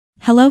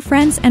Hello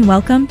friends and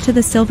welcome to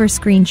the Silver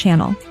Screen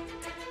channel.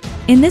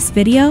 In this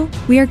video,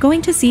 we are going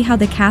to see how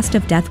the cast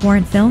of Death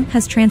Warrant film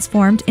has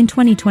transformed in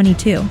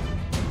 2022.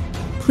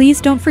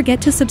 Please don't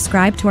forget to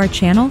subscribe to our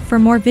channel for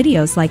more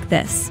videos like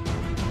this.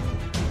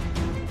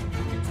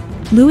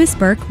 Louis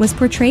Burke was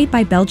portrayed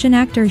by Belgian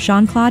actor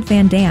Jean-Claude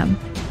Van Damme.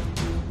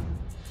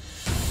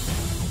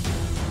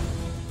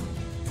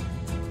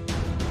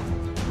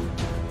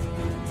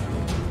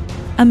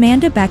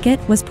 Amanda Beckett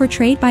was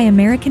portrayed by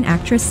American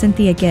actress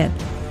Cynthia Gibb.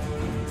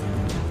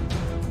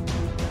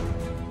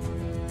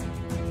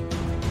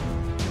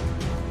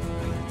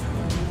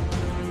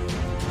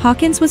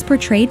 Hawkins was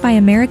portrayed by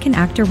American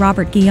actor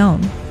Robert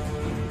Guillaume.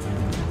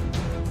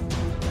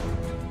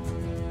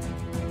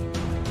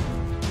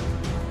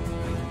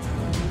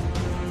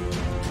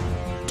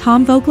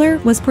 Tom Vogler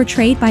was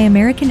portrayed by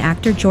American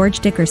actor George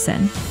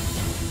Dickerson.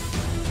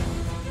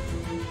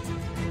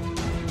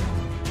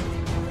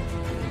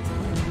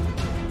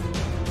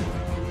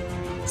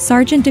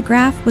 Sergeant de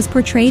Graff was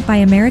portrayed by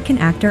American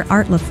actor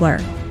LaFleur.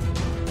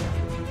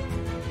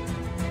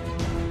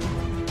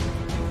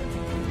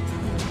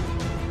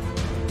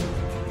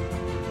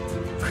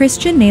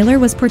 Christian Naylor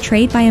was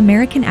portrayed by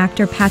American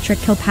actor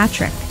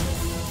Kilpatrick.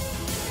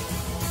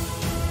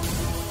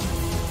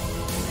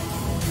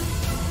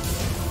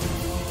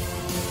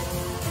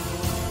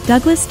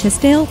 Douglas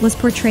Tisdale was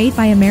portrayed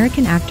by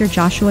American actor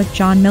Joshua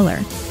John Miller.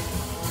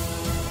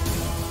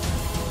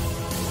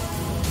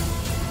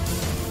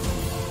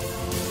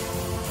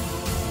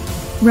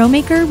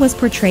 Romaker was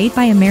portrayed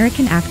by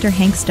American actor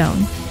Hank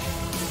Stone.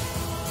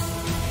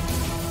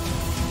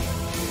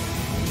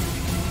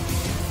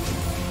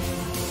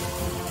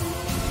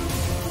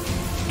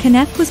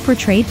 Kenneth was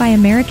portrayed by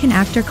American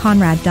actor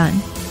Conrad Dunn.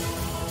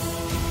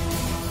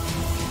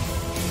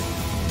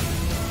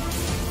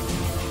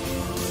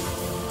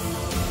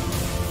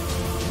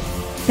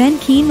 Ben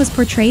Keane was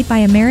portrayed by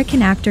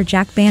American actor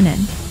Jack Bannon.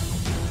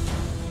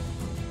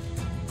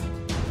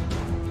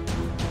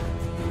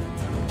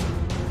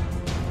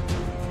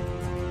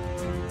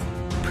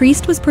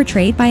 Priest was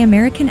portrayed by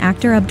American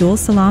actor Abdul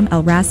Salaam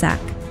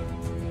El-Razzac.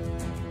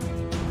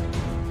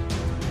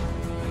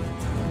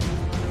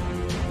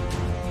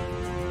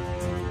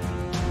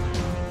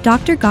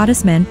 Dr.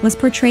 Gottesman was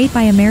portrayed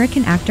by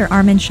American actor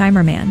Armin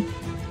Shimerman.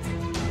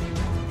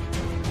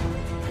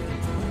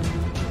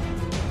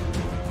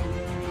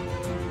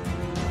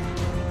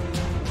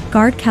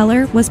 Guard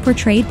Keller was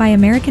portrayed by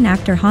American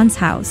actor Hans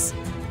Haus.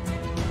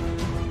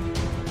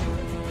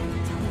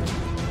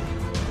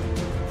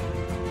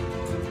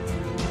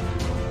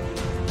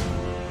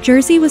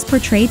 Jersey was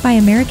portrayed by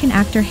American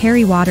actor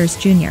Harry Waters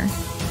Jr.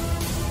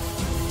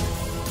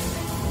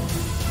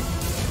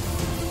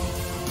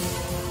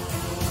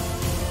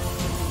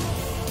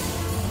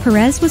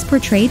 Perez was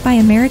portrayed by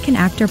American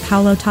actor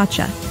Paulo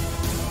Tacha.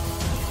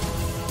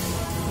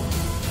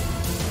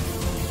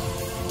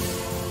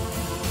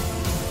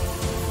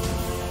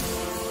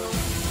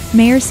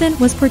 Meyerson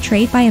was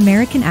portrayed by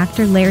American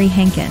actor Larry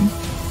Hankin.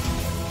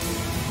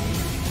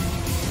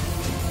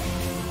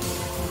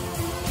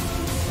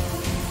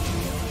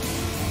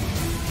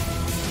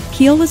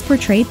 Keel was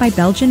portrayed by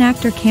Belgian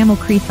actor Kamel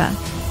Krifa.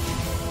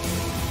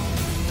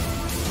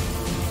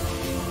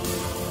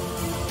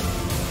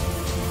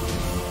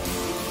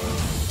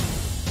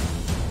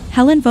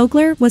 Helen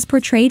Vogler was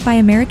portrayed by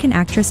American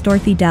actress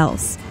Dorothy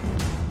Dells.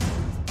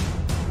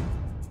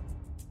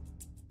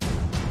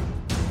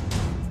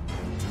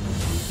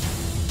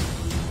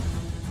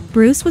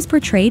 Bruce was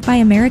portrayed by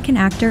American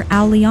actor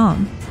Al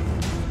Leong.